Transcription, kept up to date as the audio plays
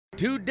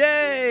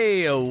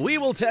Today, we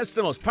will test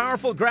the most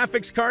powerful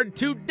graphics card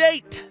to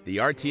date, the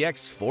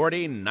RTX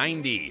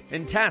 4090,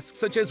 in tasks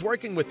such as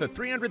working with the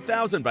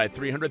 300,000 by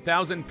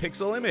 300,000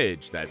 pixel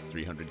image, that's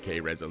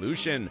 300K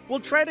resolution. We'll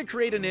try to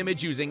create an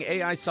image using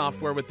AI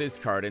software with this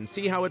card and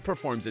see how it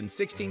performs in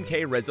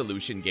 16K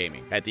resolution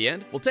gaming. At the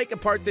end, we'll take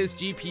apart this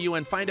GPU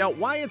and find out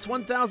why it's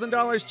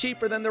 $1,000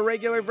 cheaper than the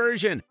regular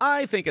version.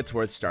 I think it's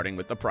worth starting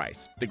with the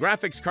price. The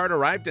graphics card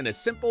arrived in a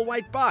simple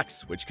white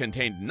box, which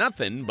contained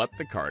nothing but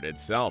the card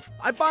itself.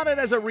 I bought it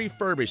as a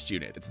refurbished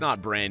unit. It's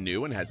not brand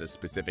new and has a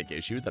specific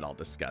issue that I'll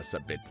discuss a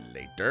bit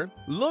later.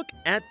 Look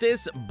at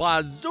this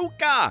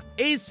bazooka!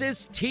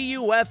 Asus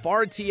TUF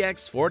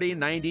RTX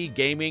 4090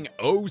 Gaming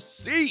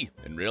OC.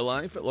 In real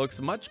life, it looks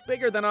much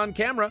bigger than on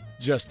camera.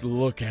 Just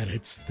look at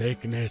its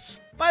thickness.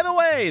 By the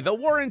way, the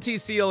warranty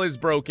seal is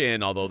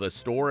broken, although the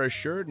store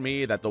assured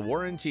me that the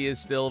warranty is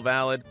still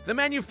valid. The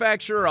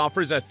manufacturer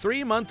offers a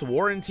 3-month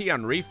warranty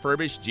on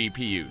refurbished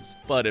GPUs.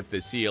 But if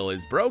the seal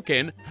is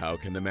broken, how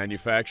can the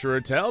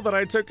manufacturer tell that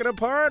I took it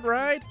apart,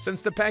 right?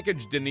 Since the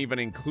package didn't even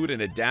include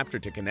an adapter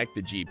to connect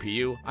the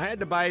GPU, I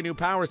had to buy a new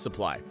power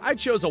supply. I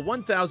chose a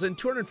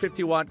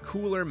 1,250 watt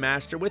cooler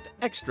master with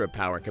extra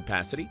power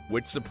capacity,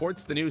 which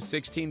supports the new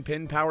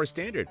 16-pin power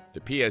standard. The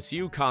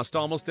PSU cost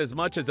almost as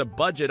much as a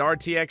budget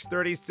RTX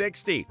 3060.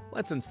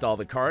 Let's install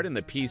the card in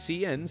the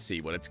PC and see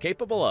what it's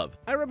capable of.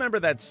 I remember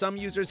that some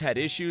users had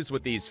issues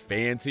with these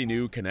fancy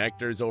new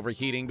connectors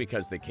overheating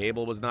because the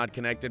cable was not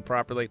connected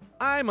properly.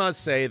 I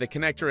must say the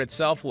connector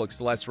itself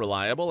looks less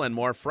reliable and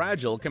more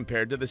fragile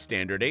compared to the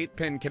standard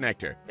 8-pin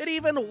connector. It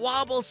even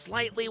wobbles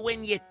slightly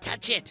when you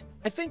touch it.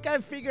 I think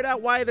I've figured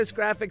out why this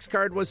graphics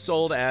card was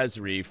sold as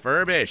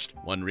refurbished.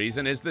 One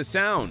reason is the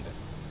sound.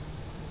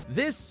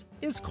 This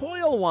is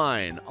coil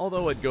whine,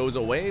 although it goes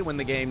away when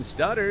the game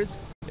stutters.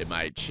 It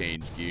might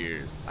change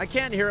gears. I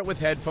can't hear it with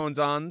headphones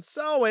on,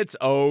 so it's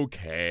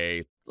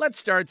okay. Let's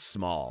start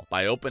small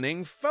by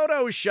opening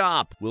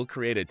Photoshop. We'll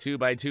create a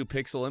 2x2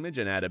 pixel image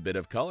and add a bit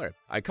of color.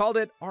 I called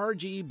it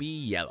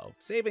RGB yellow.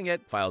 Saving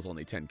it, file's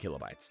only 10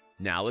 kilobytes.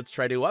 Now let's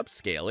try to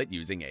upscale it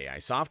using AI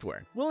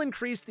software. We'll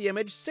increase the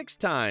image 6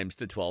 times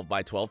to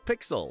 12x12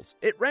 pixels.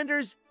 It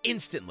renders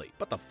instantly,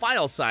 but the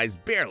file size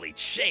barely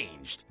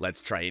changed.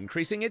 Let's try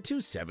increasing it to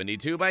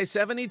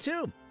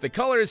 72x72. The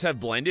colors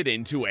have blended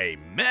into a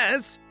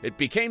mess. It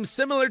became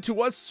similar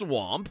to a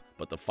swamp,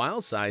 but the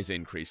file size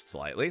increased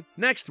slightly.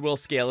 Next, we'll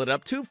scale it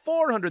up to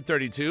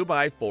 432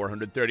 by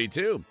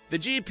 432. The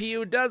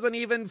GPU doesn't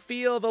even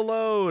feel the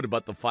load,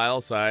 but the file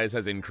size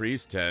has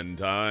increased 10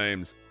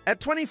 times. At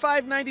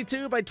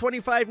 2592 by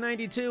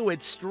 2592,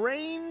 it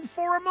strained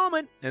for a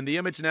moment, and the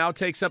image now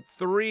takes up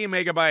 3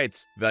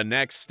 megabytes. The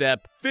next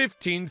step,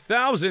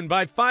 15,000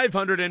 by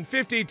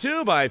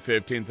 552 by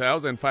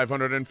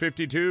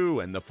 15,552,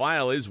 and the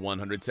file is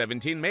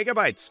 117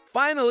 megabytes.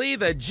 Finally,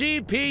 the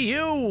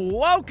GPU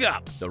woke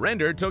up! The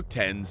render took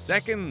 10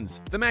 seconds.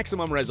 The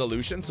maximum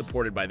resolution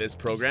supported by this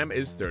program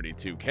is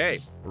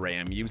 32K.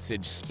 RAM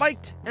usage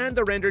spiked, and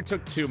the render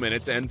took 2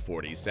 minutes and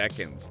 40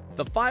 seconds.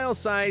 The file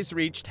size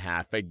reached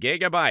half a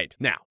gigabyte.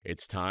 Now,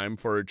 it's time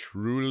for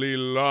truly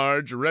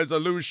large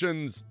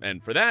resolutions,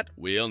 and for that,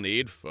 we'll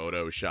need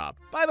Photoshop.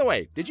 By the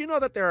way, did you know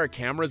that there are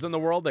cameras in the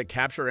world that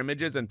capture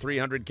images in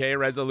 300K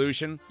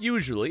resolution?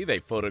 Usually, they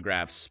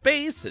photograph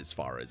space, as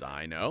far as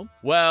I know.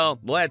 Well,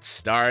 let's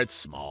start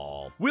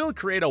small. We'll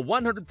create a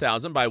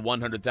 100,000 by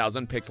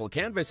 100,000 pixel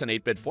canvas in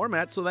 8-bit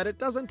format so that it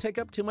doesn't take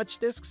up too much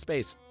disk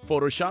space.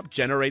 Photoshop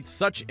generates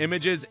such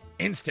images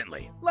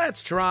instantly.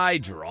 Let's try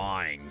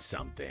drawing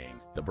something.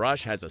 The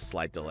brush has a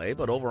slight delay,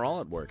 but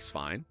overall it works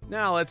fine.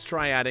 Now let's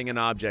try adding an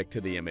object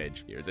to the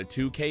image. Here's a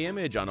 2K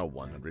image on a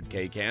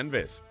 100K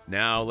canvas.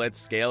 Now let's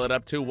scale it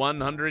up to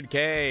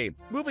 100K.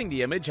 Moving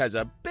the image has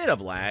a bit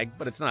of lag,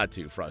 but it's not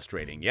too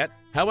frustrating yet.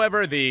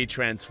 However, the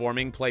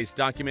transforming place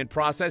document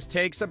process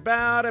takes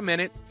about a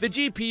minute. The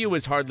GPU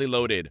is hardly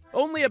loaded.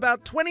 Only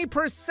about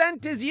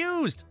 20% is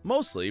used,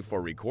 mostly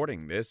for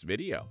recording this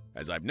video.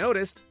 As I've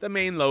noticed, the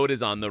main load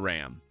is on the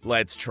RAM.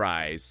 Let's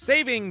try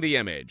saving the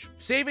image.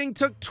 Saving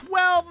took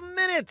 12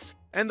 minutes!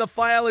 And the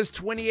file is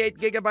 28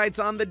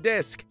 gigabytes on the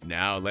disk.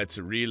 Now let's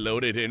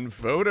reload it in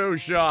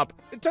Photoshop.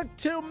 It took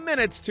 2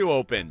 minutes to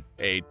open.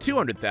 A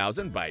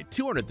 200,000 by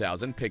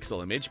 200,000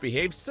 pixel image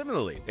behaves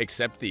similarly,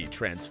 except the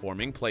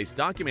transforming place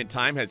document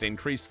time has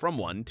increased from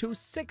 1 to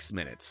 6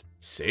 minutes.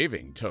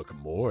 Saving took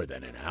more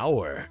than an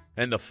hour,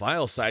 and the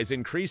file size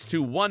increased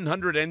to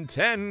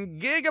 110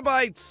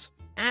 gigabytes.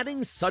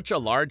 Adding such a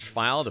large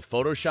file to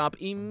Photoshop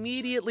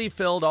immediately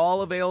filled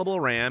all available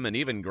RAM and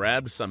even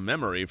grabbed some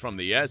memory from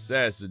the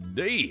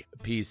SSD. The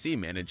PC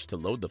managed to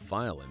load the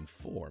file in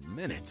 4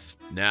 minutes.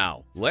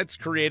 Now, let's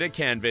create a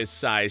canvas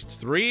sized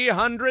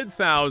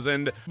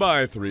 300,000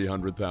 by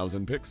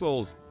 300,000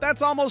 pixels.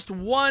 That's almost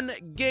 1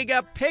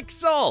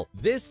 gigapixel!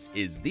 This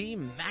is the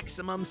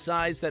maximum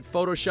size that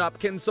Photoshop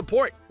can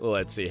support.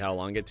 Let's see how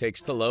long it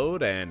takes to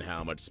load and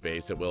how much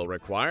space it will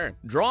require.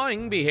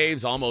 Drawing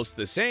behaves almost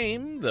the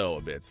same, though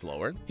a bit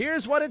slower.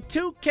 Here's what a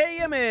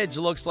 2K image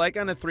looks like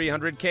on a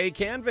 300K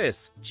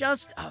canvas.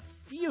 Just a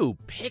few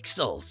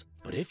pixels.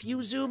 But if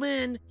you zoom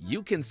in,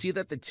 you can see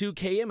that the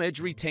 2K image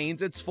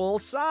retains its full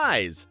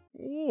size.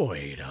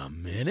 Wait a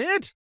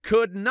minute.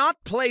 Could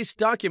not place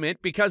document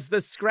because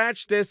the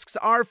scratch disks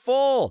are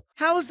full.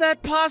 How is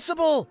that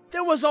possible?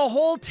 There was a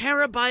whole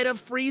terabyte of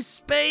free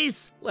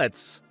space.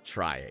 Let's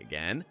try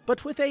again,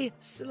 but with a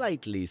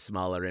slightly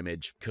smaller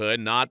image.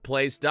 Could not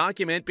place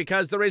document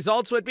because the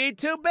results would be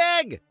too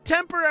big.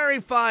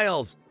 Temporary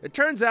files. It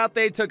turns out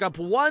they took up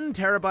 1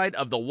 terabyte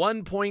of the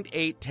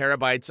 1.8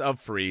 terabytes of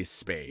free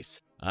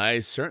space. I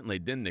certainly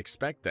didn't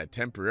expect that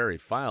temporary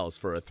files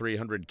for a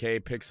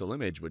 300K pixel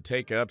image would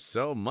take up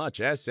so much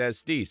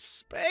SSD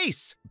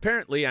space.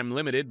 Apparently, I'm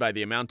limited by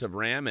the amount of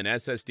RAM and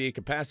SSD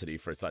capacity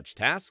for such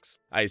tasks.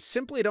 I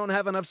simply don't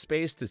have enough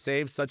space to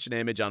save such an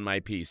image on my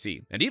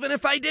PC. And even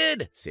if I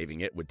did,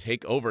 saving it would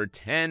take over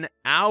 10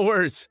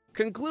 hours.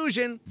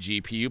 Conclusion,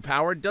 GPU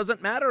power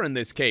doesn't matter in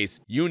this case.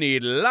 You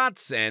need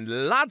lots and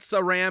lots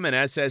of RAM and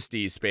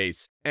SSD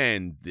space.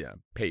 And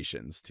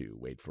patience to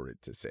wait for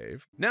it to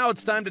save. Now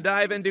it's time to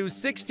dive into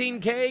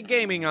 16K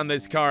gaming on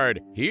this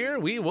card. Here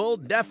we will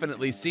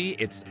definitely see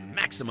its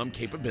maximum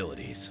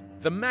capabilities.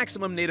 The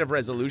maximum native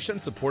resolution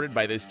supported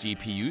by this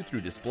GPU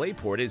through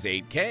DisplayPort is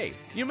 8K.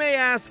 You may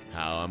ask,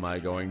 how am I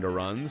going to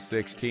run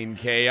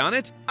 16K on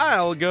it?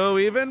 I'll go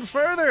even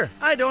further.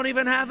 I don't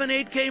even have an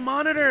 8K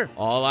monitor.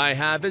 All I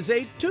have is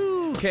a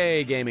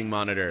 2K gaming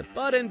monitor.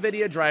 But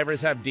NVIDIA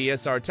drivers have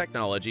DSR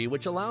technology,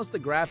 which allows the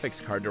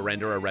graphics card to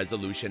render a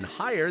resolution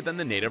higher than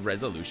the native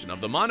resolution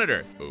of the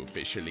monitor.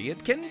 Officially,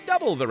 it can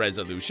double the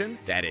resolution.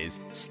 That is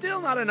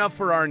still not enough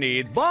for our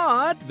needs,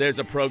 but there's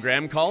a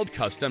program called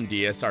Custom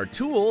DSR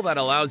Tool that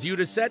allows you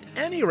to set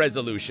any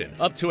resolution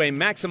up to a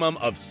maximum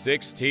of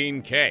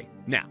 16K.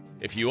 Now,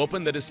 if you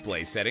open the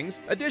display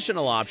settings,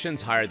 additional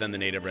options higher than the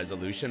native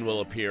resolution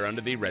will appear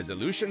under the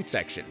resolution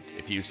section.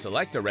 If you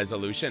select a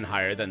resolution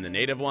higher than the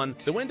native one,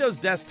 the Windows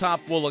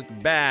desktop will look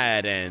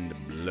bad and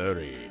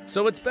blurry.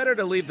 So it's better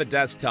to leave the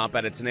desktop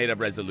at its native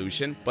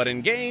resolution, but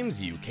in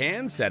games you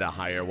can set a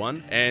higher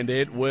one and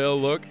it will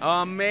look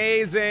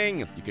amazing.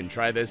 You can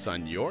try this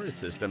on your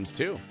systems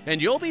too.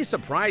 And you'll be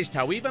surprised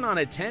how even on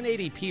a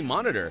 1080p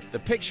monitor, the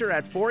picture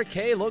at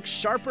 4K looks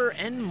sharper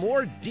and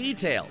more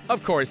detailed.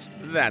 Of course,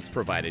 that's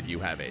provided you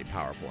have a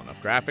powerful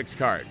enough graphics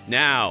card.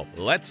 Now,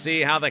 let's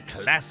see how the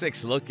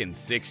classics look in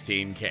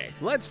 16K.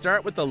 Let's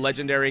start with the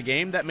legendary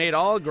game that made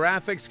all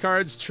graphics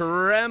cards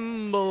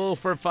tremble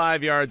for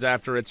 5 yards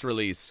after its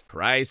release,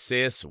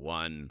 Crysis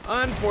 1.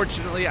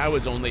 Unfortunately, I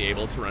was only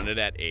able to run it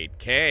at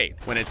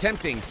 8K. When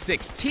attempting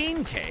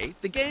 16K,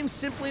 the game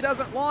simply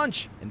doesn't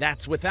launch, and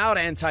that's without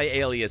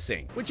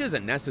anti-aliasing, which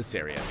isn't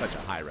necessary at such a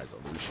high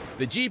resolution.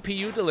 The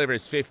GPU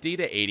delivers 50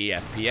 to 80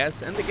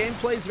 FPS, and the game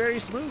plays very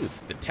smooth.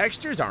 The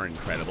textures are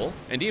incredible,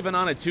 and even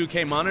on a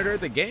 2K monitor,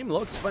 the game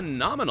looks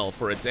phenomenal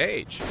for its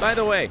age. By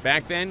the way,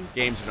 back then,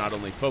 games were not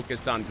only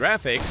focused on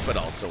graphics, but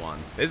also on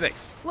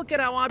physics. Look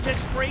at how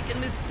objects break in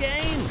this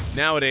game!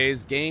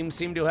 Nowadays, games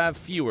seem to have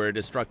fewer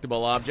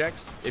destructible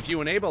objects. If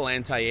you enable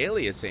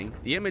anti-aliasing,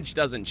 the image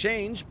doesn't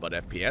change, but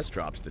FPS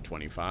drops to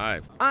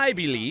 25. I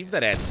believe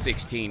that at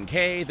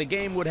 16K, the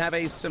game would have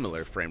a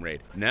similar frame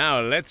rate.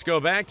 Now let's go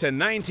back to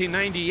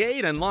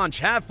 1998 and launch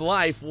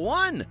Half-Life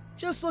 1!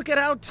 Just look at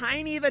how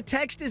tiny the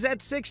text is at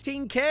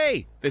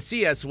 16K. The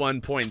CS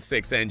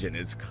 1.6 engine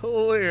is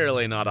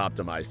clearly not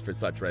optimized for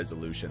such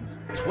resolutions.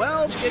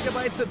 12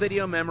 gigabytes of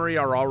video memory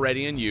are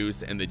already in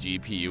use, and the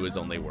GPU is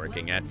only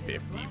working at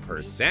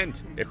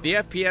 50%. If the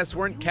FPS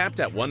weren't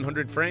capped at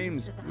 100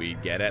 frames,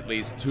 we'd get at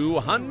least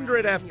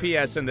 200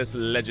 FPS in this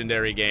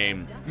legendary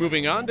game.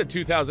 Moving on to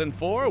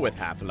 2004 with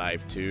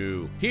Half-Life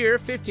 2. Here,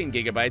 15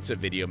 gigabytes of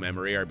video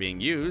memory are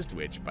being used,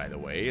 which, by the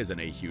way,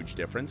 isn't a huge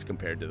difference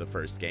compared to the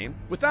first game.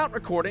 Without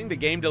recording, the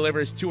game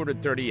delivers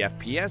 230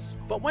 FPS,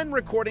 but when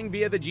recording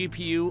via the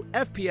GPU,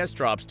 FPS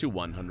drops to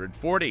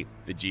 140.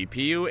 The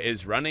GPU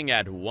is running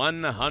at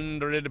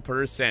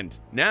 100%.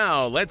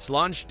 Now, let's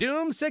launch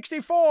Doom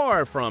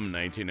 64 from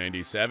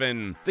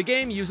 1997. The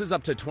game uses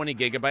up to 20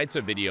 gigabytes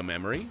of video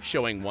memory,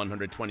 showing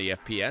 120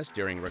 FPS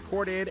during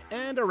recorded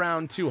and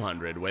around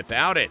 200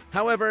 without it.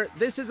 However,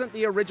 this isn't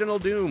the original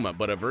Doom,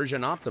 but a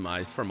version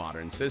optimized for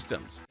modern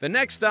systems. The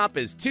next stop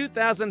is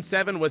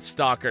 2007 with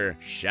Stalker,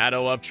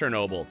 Shadow of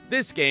Chernobyl.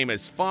 This game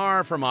is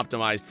far from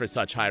optimized for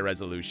such high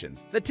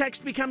resolutions. The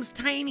text becomes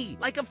tiny,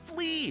 like a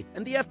flea,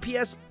 and the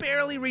FPS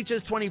barely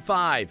reaches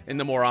 25. In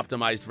the more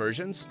optimized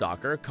version,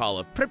 Stalker, Call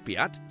of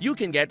Pripyat, you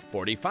can get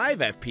 45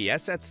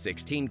 FPS at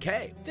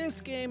 16K.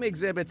 This game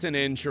exhibits an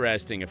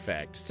interesting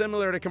effect,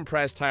 similar to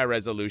compressed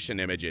high-resolution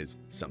images,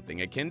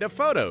 something akin to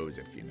photos,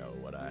 if you know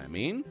what I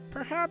mean.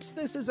 Perhaps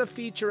this is a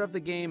feature of the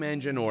game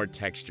engine or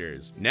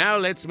textures. Now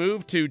let's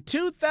move to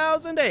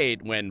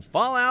 2008, when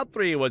Fallout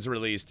 3 was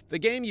released. The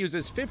game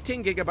uses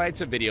 15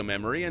 gigabytes of video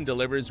memory and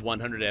delivers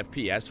 100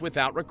 FPS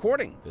without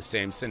recording. The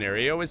same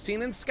scenario is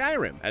seen in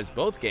Skyrim, as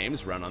both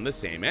games run on the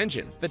same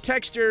engine. The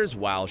textures,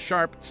 while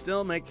sharp,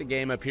 still make the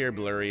game appear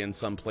blurry in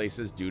some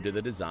places due to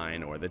the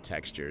design or the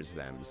textures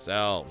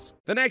themselves.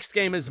 The next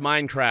game is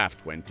Minecraft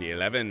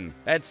 2011.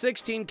 At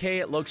 16K,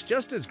 it looks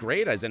just as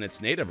great as in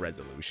its native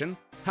resolution.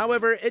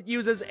 However, it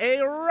uses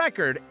a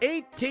record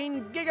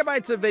 18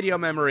 gigabytes of video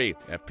memory.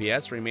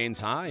 FPS remains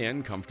high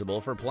and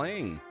comfortable for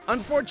playing.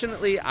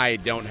 Unfortunately, I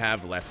don't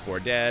have Left 4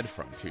 Dead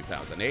from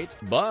 2008,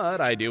 but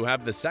I do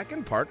have the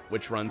second part,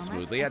 which runs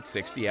smoothly at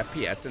 60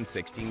 FPS and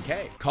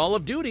 16K. Call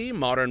of Duty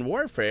Modern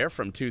Warfare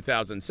from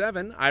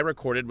 2007, I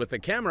recorded with the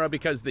camera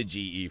because the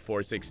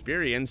GeForce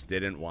Experience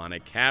didn't want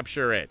to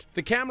capture it.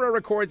 The camera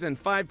records in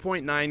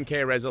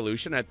 5.9K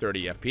resolution at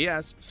 30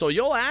 FPS, so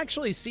you'll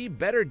actually see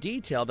better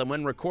detail than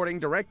when recording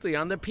directly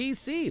on the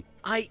PC.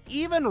 I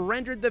even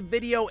rendered the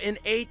video in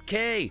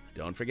 8K.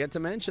 Don't forget to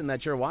mention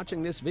that you're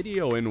watching this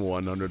video in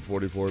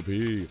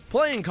 144p.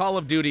 Playing Call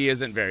of Duty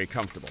isn't very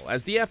comfortable,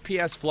 as the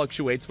FPS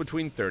fluctuates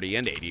between 30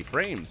 and 80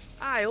 frames.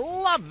 I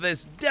love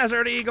this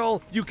Desert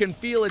Eagle. You can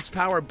feel its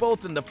power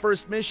both in the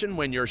first mission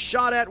when you're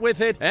shot at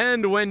with it,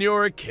 and when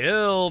you're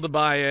killed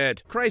by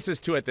it.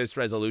 Crysis 2 at this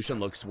resolution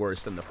looks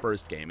worse than the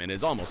first game and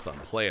is almost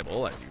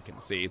unplayable, as you can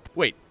see.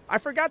 Wait, I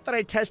forgot that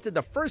I tested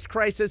the first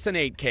Crysis in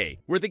 8K,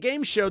 where the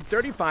game showed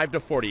 35 to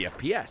 40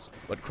 FPS,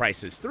 but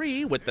Crysis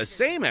 3, with the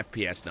same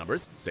FPS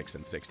numbers, 6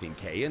 and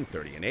 16K and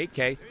 30 and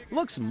 8K,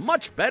 looks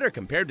much better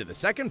compared to the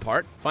second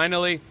part.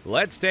 Finally,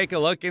 let's take a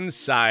look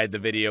inside the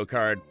video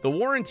card. The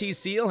warranty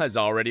seal has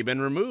already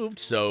been removed,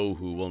 so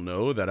who will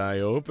know that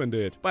I opened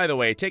it? By the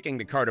way, taking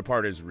the card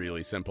apart is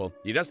really simple.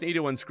 You just need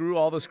to unscrew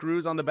all the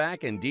screws on the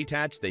back and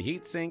detach the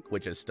heatsink,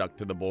 which is stuck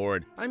to the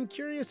board. I'm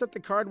curious if the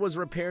card was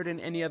repaired in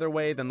any other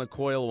way than the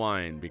coil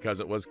wine,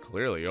 because it was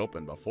clearly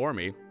open before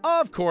me.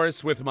 Of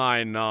course, with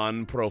my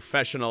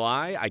non-professional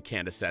eye, I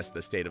can't assess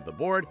the state of the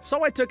board,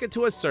 so I took it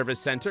to a service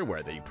center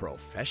where the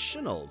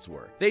professionals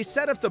were. They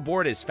said if the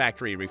board is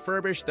factory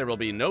refurbished, there will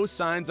be no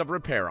signs of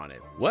repair on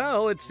it.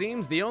 Well, it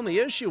seems the only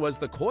issue was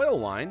the coil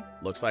wine.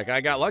 Looks like I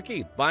got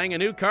lucky, buying a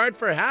new card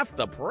for half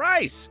the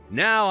price.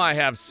 Now I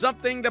have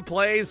something to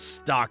play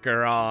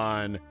Stalker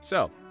on.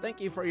 So,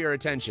 thank you for your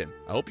attention.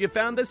 I hope you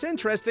found this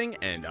interesting,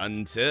 and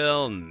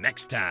until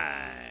next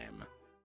time.